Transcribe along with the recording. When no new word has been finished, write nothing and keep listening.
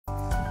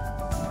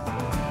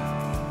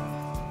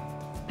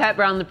Pat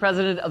Brown, the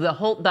president of the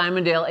Holt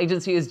Dimondale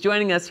Agency, is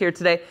joining us here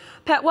today.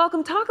 Pat,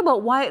 welcome. Talk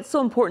about why it's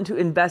so important to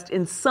invest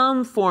in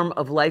some form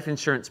of life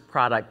insurance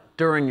product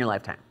during your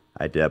lifetime.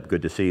 Hi, Deb.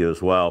 Good to see you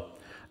as well.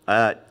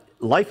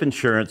 Life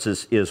insurance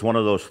is one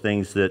of those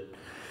things that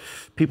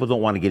people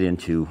don't want to get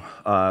into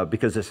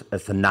because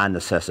it's a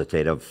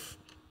non-necessitative,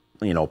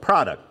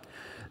 product.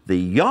 The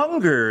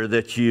younger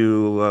that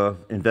you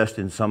invest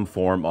in some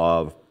form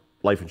of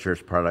life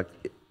insurance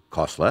product, it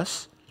costs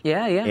less.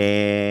 Yeah.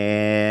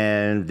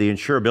 And the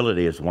insurability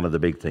is one of the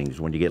big things.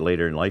 When you get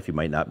later in life, you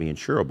might not be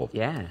insurable.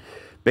 Yeah.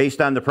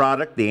 Based on the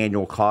product, the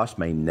annual cost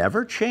may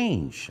never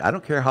change. I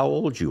don't care how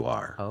old you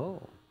are.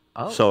 Oh.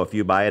 So if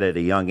you buy it at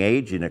a young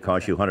age and it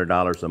costs you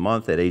 $100 a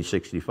month at age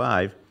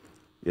 65,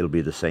 it'll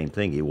be the same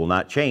thing. It will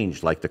not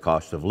change like the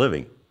cost of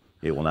living.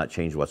 It will not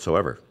change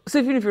whatsoever. So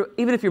even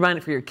if you're buying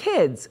it for your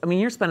kids, I mean,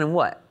 you're spending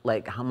what?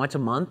 Like how much a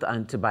month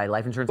to buy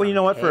life insurance? Well, you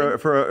know what?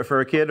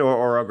 For a kid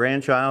or a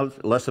grandchild,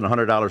 less than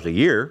 $100 a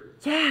year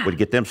would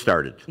get them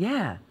started.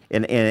 Yeah.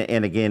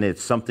 And again,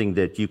 it's something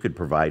that you could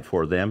provide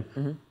for them.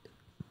 Mm-hmm.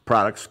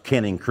 Products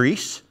can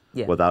increase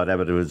without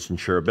evidence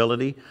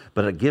insurability,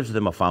 but it gives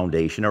them a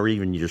foundation, or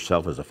even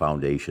yourself as a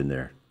foundation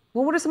there.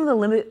 Well, what are some of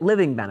the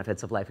living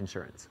benefits of life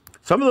insurance?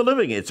 Some of the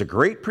living, it's a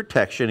great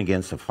protection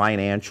against a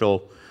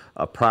financial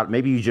product.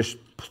 Maybe you just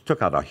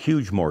took out a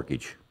huge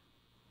mortgage.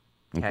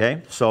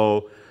 Okay?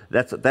 So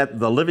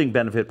the living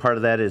benefit part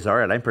of that is, all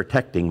right, I'm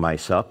protecting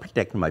myself,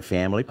 protecting my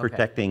family,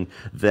 protecting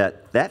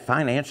that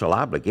financial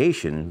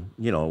obligation,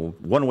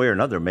 one way or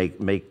another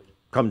may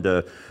come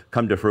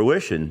to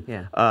fruition.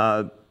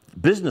 Yeah.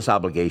 Business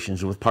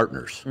obligations with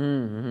partners.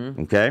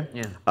 Mm-hmm. Okay?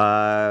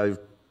 Yeah.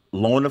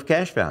 Loan of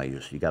cash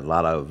values. You got a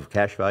lot of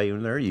cash value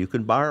in there. You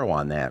can borrow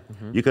on that.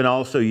 Mm-hmm. You can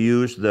also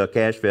use the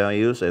cash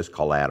values as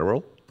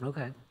collateral.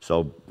 Okay.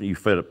 So you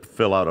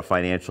fill out a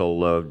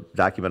financial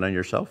document on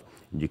yourself,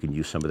 and you can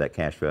use some of that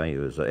cash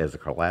value as a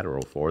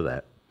collateral for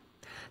that.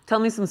 Tell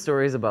me some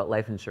stories about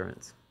life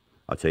insurance.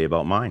 I'll tell you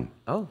about mine.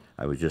 Oh.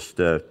 I was just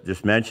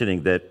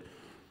mentioning that,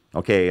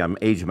 I'm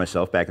aging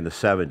myself. Back in the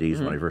 70s,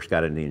 when I first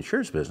got into the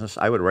insurance business,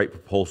 I would write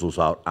proposals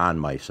out on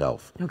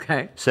myself.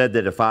 Okay. Said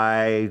that if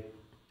I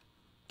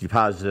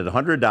deposited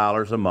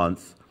 $100 a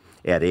month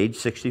at age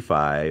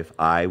 65,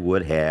 I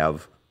would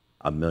have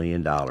 $1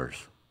 million.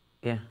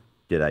 Yeah.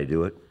 Did I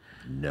do it?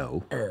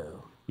 No.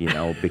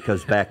 Oh.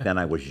 Because back then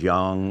I was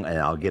young and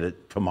I'll get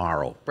it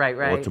tomorrow. Right.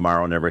 Well,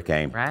 tomorrow never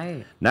came.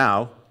 Right.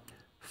 Now,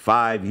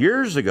 5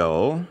 years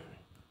ago,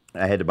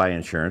 I had to buy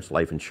insurance,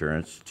 life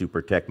insurance, to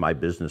protect my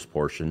business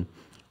portion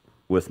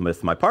with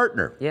my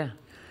partner. Yeah.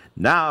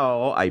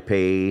 Now I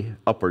pay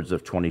upwards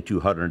of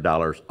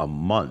 $2,200 a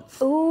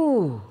month.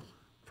 Ooh.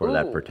 For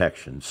that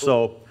protection.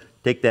 So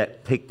take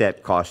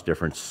that cost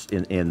difference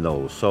in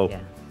those. So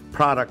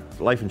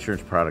life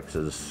insurance products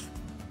is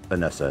a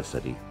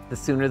necessity. The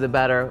sooner the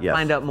better. Yes.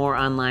 Find out more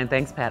online.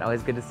 Thanks, Pat.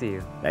 Always good to see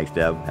you. Thanks,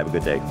 Deb. Have a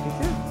good day. You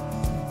too.